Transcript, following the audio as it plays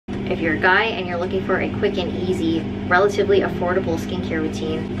If you're a guy and you're looking for a quick and easy, relatively affordable skincare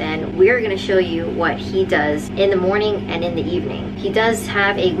routine, then we're gonna show you what he does in the morning and in the evening. He does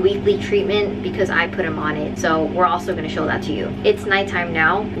have a weekly treatment because I put him on it, so we're also gonna show that to you. It's nighttime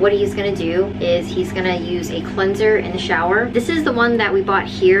now. What he's gonna do is he's gonna use a cleanser in the shower. This is the one that we bought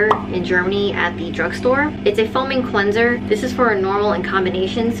here in Germany at the drugstore. It's a foaming cleanser. This is for normal and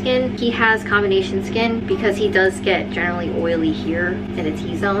combination skin. He has combination skin because he does get generally oily here in the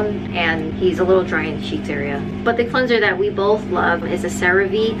T-zone, and he's a little dry in the cheeks area. But the cleanser that we both love is a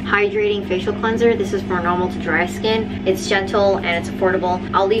CeraVe Hydrating Facial Cleanser. This is for normal to dry skin. It's gentle and it's affordable.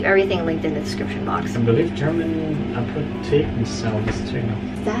 I'll leave everything linked in the description box. I believe German Apotheken sell this too.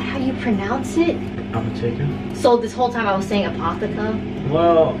 Is that how you pronounce it? Apotheken? So this whole time I was saying Apotheca?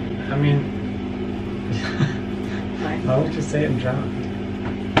 Well, I mean, why would you say it in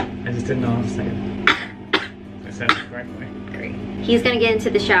German? I just didn't know how to say it. I said it correctly. Great. He's gonna get into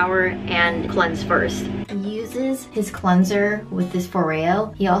the shower and cleanse first. He uses his cleanser with this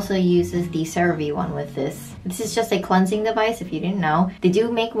Foreo. He also uses the CeraVe one with this. This is just a cleansing device, if you didn't know. They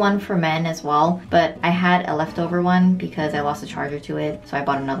do make one for men as well, but I had a leftover one because I lost a charger to it, so I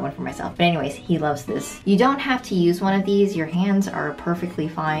bought another one for myself. But anyways, he loves this. You don't have to use one of these. Your hands are perfectly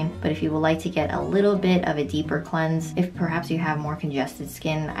fine, but if you would like to get a little bit of a deeper cleanse, if perhaps you have more congested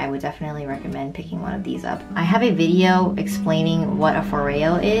skin, I would definitely recommend picking one of these up. I have a video explaining what a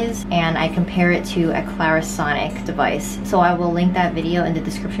Foreo is, and I compare it to a Clarisonic device. So I will link that video in the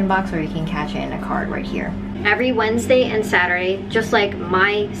description box, or you can catch it in a card right here. Every Wednesday and Saturday, just like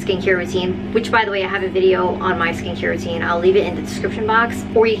my skincare routine, which by the way, I have a video on my skincare routine. I'll leave it in the description box,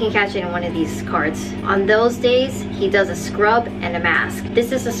 or you can catch it in one of these cards. On those days, he does a scrub and a mask.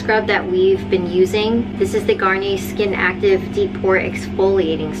 This is a scrub that we've been using. This is the Garnier Skin Active Deep Pore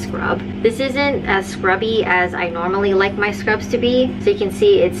Exfoliating Scrub. This isn't as scrubby as I normally like my scrubs to be. So you can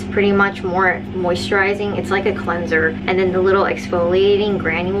see it's pretty much more moisturizing. It's like a cleanser. And then the little exfoliating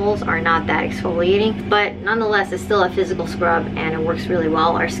granules are not that exfoliating, but nonetheless, it's still a physical scrub and it works really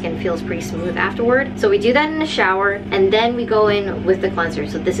well. Our skin feels pretty smooth afterward. So we do that in the shower and then we go in with the cleanser.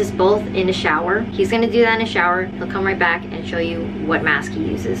 So this is both in the shower. He's gonna do that in the shower. He'll come right back and show you what mask he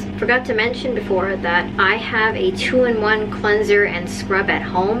uses. Forgot to mention before that I have a 2-in-1 cleanser and scrub at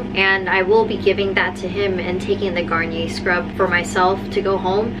home, and I will be giving that to him and taking the Garnier scrub for myself to go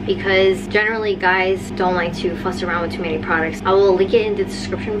home, because generally guys don't like to fuss around with too many products. I will link it in the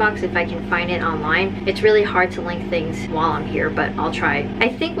description box if I can find it online. It's really hard to link things while I'm here, but I'll try. I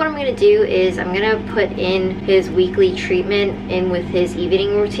think what I'm gonna do is I'm gonna put in his weekly treatment in with his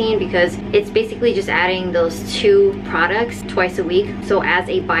evening routine, because it's basically just adding those 2 products twice a week. So as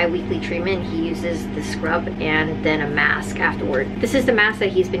a bi-weekly treatment, he uses the scrub and then a mask afterward. This is the mask that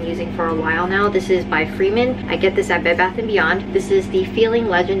he's been using for a while now. This is by Freeman. I get this at Bed Bath & Beyond. This is the Feeling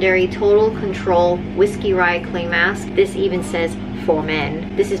Legendary Total Control Whiskey Rye Clay Mask. This even says for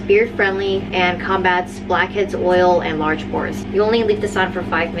men. This is beard friendly and combats blackheads, oil, and large pores. You only leave this on for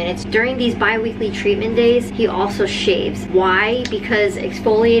 5 minutes. During these bi-weekly treatment days, he also shaves. Why? Because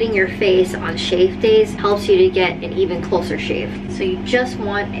exfoliating your face on shave days helps you to get an even closer shave. So you just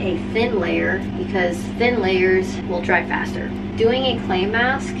want a thin layer, because thin layers will dry faster. Doing a clay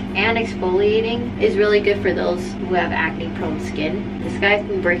mask and exfoliating is really good for those who have acne-prone skin. This guy's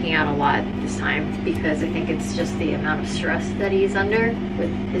been breaking out a lot this time because I think it's just the amount of stress that he's under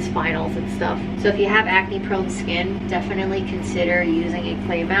with his finals and stuff. So if you have acne-prone skin, definitely consider using a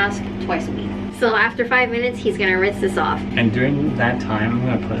clay mask twice a week. So after 5 minutes, he's gonna rinse this off. And during that time, I'm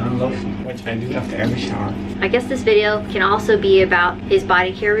gonna put on lotion, which I do after every shower. I guess this video can also be about his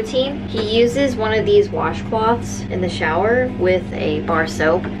body care routine. He uses one of these washcloths in the shower with a bar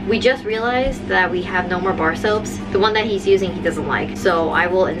soap. We just realized that we have no more bar soaps. The one that he's using he doesn't like. So I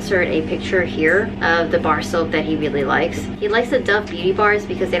will insert a picture here of the bar soap that he really likes. He likes the Dove Beauty Bars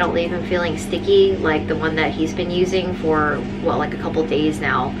because they don't leave him feeling sticky like the one that he's been using for, well, like a couple days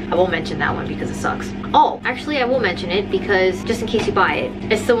now. I won't mention that one because it sucks. Oh, actually I will mention it because just in case you buy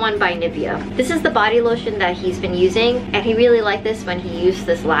it. It's the one by Nivea. This is the body lotion that he's been using, and he really liked this when he used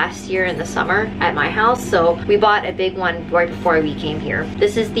this last year in the summer at my house, so we bought a big one right before we came here.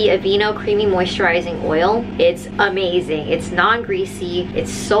 This is the Aveeno Creamy Moisturizing Oil. It's amazing. It's non-greasy.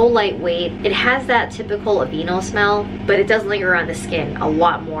 It's so lightweight. It has that typical Aveeno smell, but it does linger on the skin a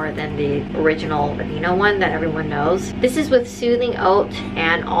lot more than the original Aveeno one that everyone knows. This is with soothing oat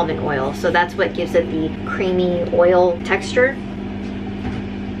and almond oil, so that's what gives it the creamy oil texture.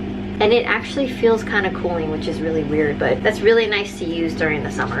 And it actually feels kind of cooling, which is really weird, but that's really nice to use during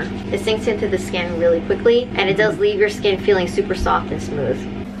the summer. It sinks into the skin really quickly, and it does leave your skin feeling super soft and smooth.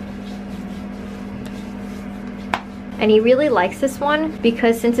 And he really likes this one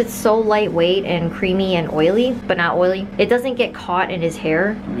because since it's so lightweight and creamy and oily, but not oily, it doesn't get caught in his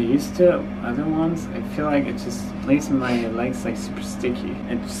hair. I'm used to other ones. I feel like it just lays in my legs like super sticky.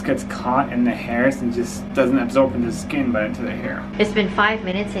 It just gets caught in the hairs and just doesn't absorb into the skin but into the hair. It's been 5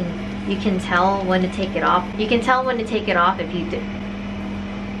 minutes and you can tell when to take it off. You can tell when to take it off if you do.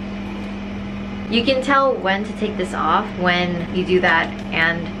 You can tell when to take this off when you do that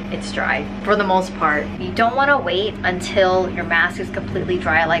and it's dry, for the most part. You don't want to wait until your mask is completely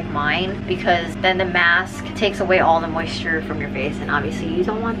dry like mine, because then the mask takes away all the moisture from your face, and obviously you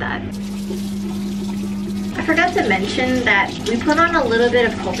don't want that. I forgot to mention that we put on a little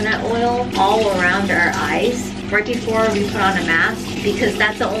bit of coconut oil all around our eyes right before we put on a mask, because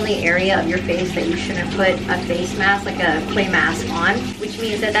that's the only area of your face that you shouldn't put a face mask, like a clay mask on, which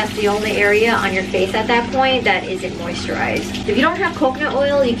means that that's the only area on your face at that point that isn't moisturized. If you don't have coconut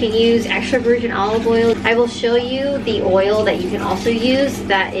oil, you can use extra virgin olive oil. I will show you the oil that you can also use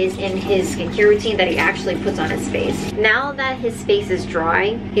that is in his skincare routine that he actually puts on his face. Now that his face is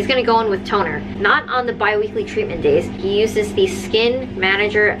dry, he's gonna go in with toner. Not on the Biweekly Treatment days. He uses the Skin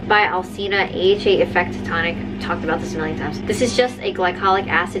Manager by Alcina AHA Effekt-Tonic. Talked about this a million times. This is just a glycolic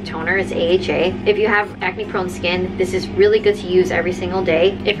acid toner. It's AHA. If you have acne prone skin, this is really good to use every single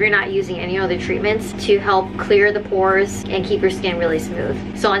day if you're not using any other treatments to help clear the pores and keep your skin really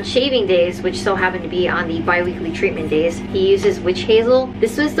smooth. So on shaving days, which so happen to be on the Biweekly Treatment days, he uses witch hazel.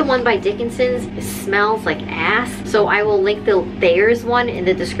 This was the one by Dickinson's. It smells like ass. So I will link the Thayer's one in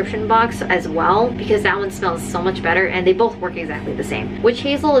the description box as well, because that one smells so much better and they both work exactly the same. Witch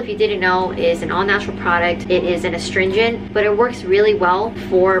hazel, if you didn't know, is an all-natural product. It is an astringent, but it works really well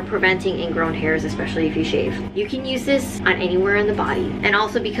for preventing ingrown hairs, especially if you shave. You can use this on anywhere in the body. And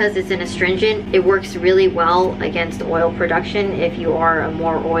also because it's an astringent, it works really well against oil production if you are a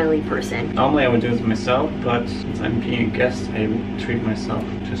more oily person. Normally I would do this myself, but since I'm being a guest, I would treat myself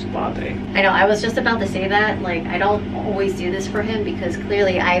to spa day. I know, I was just about to say that. Like, I don't always do this for him because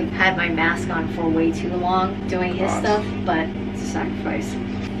clearly I've had my mask on for way too long doing his stuff, but it's a sacrifice.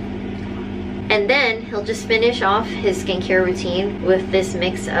 And then he'll just finish off his skincare routine with this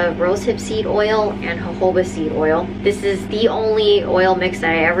mix of rosehip seed oil and jojoba seed oil. This is the only oil mix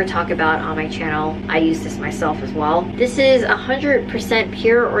that I ever talk about on my channel. I use this myself as well. This is 100%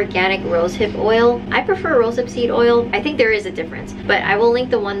 pure organic rosehip oil. I prefer rosehip seed oil. I think there is a difference, but I will link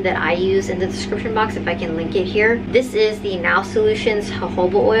the one that I use in the description box if I can link it here. This is the Now Solutions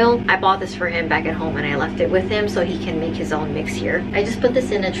jojoba oil. I bought this for him back at home and I left it with him so he can make his own mix here. I just put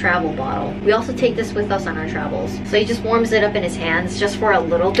this in a travel bottle. We also take this with us on our travels. So he just warms it up in his hands just for a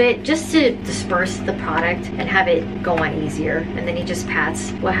little bit, just to disperse the product and have it go on easier. And then he just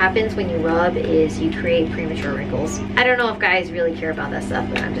pats. What happens when you rub is you create premature wrinkles. I don't know if guys really care about that stuff,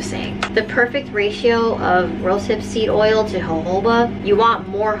 but I'm just saying. The perfect ratio of rosehip seed oil to jojoba. You want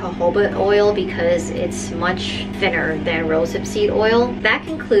more jojoba oil because it's much thinner than rosehip seed oil. That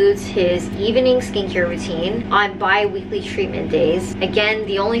concludes his evening skincare routine on Biweekly Treatment days. Again,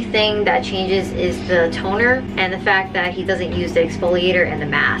 the only thing that changes is the toner and the fact that he doesn't use the exfoliator and the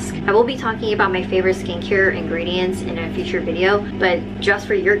mask. I will be talking about my favorite skincare ingredients in a future video, but just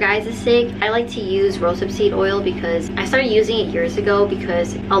for your guys' sake, I like to use rosehip seed oil because I started using it years ago,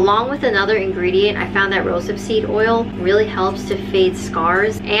 because along with another ingredient, I found that rosehip seed oil really helps to fade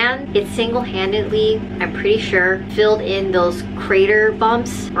scars, and it single-handedly, I'm pretty sure, filled in those crater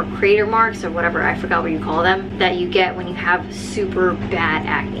bumps or crater marks or whatever, I forgot what you call them, that you get when you have super bad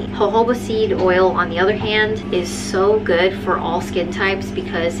acne. Jojoba seed oil, on the other hand, is so good for all skin types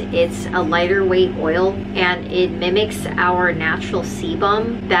because it's a lighter weight oil and it mimics our natural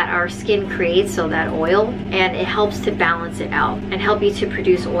sebum that our skin creates, so that oil, and it helps to balance it out and help you to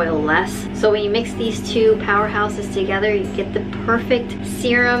produce oil less. So when you mix these two powerhouses together, you get the perfect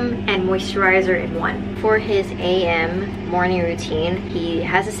serum and moisturizer in one. For his AM morning routine, he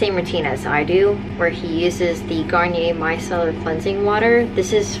has the same routine as I do, where he uses the Garnier Micellar Cleansing Water.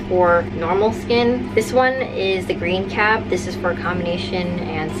 This is for normal skin. This one is the green cap. This is for combination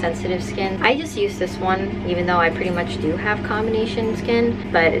and sensitive skin. I just use this one, even though I pretty much do have combination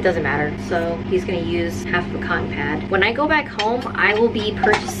skin, but it doesn't matter. So he's gonna use half of a cotton pad. When I go back home, I will be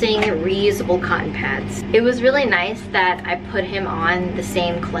purchasing reusable cotton pads. It was really nice that I put him on the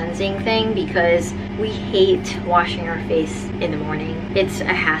same cleansing thing because we hate washing our face in the morning. It's a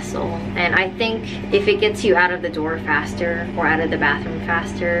hassle, and I think if it gets you out of the door faster or out of the bathroom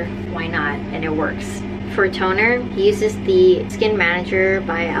faster, why not? And it works. For toner, he uses the Skin Manager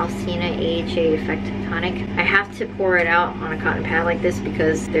by Alcina AHA Effekt-Tonic. I have to pour it out on a cotton pad like this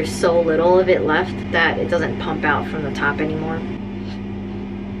because there's so little of it left that it doesn't pump out from the top anymore.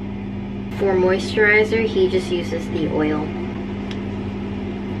 For moisturizer, he just uses the oil.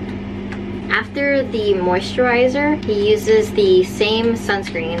 After the moisturizer, he uses the same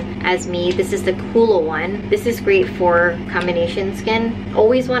sunscreen as me. This is the cooler one. This is great for combination skin.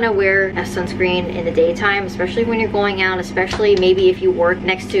 Always want to wear a sunscreen in the daytime, especially when you're going out, especially maybe if you work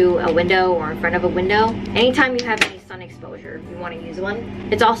next to a window or in front of a window. Anytime you have any sun exposure, you want to use one.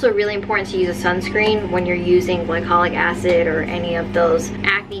 It's also really important to use a sunscreen when you're using glycolic acid or any of those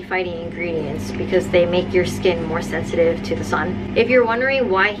acne fighting ingredients, because they make your skin more sensitive to the sun. If you're wondering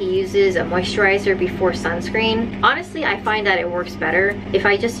why he uses a moisturizer before sunscreen, honestly I find that it works better. If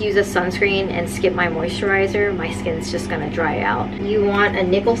I just use a sunscreen and skip my moisturizer, my skin's just gonna dry out. You want a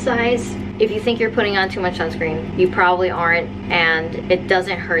nickel size. If you think you're putting on too much sunscreen, you probably aren't, and it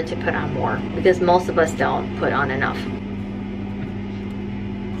doesn't hurt to put on more because most of us don't put on enough.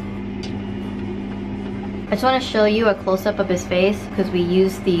 I just want to show you a close-up of his face because we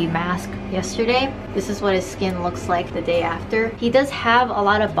used the mask yesterday. This is what his skin looks like the day after. He does have a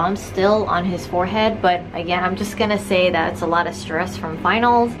lot of bumps still on his forehead, but again, I'm just gonna say that it's a lot of stress from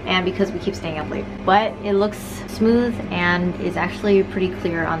finals and because we keep staying up late. But it looks smooth and is actually pretty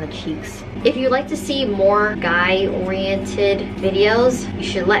clear on the cheeks. If you'd like to see more guy-oriented videos, you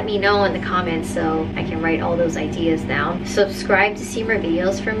should let me know in the comments so I can write all those ideas down. Subscribe to see more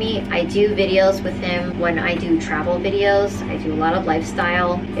videos from me. I do videos with him when I do travel videos. I do a lot of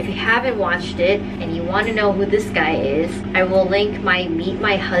lifestyle. If you haven't watched it and you want to know who this guy is, I will link my Meet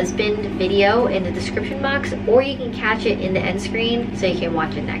My Husband video in the description box, or you can catch it in the end screen so you can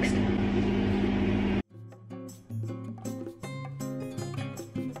watch it next.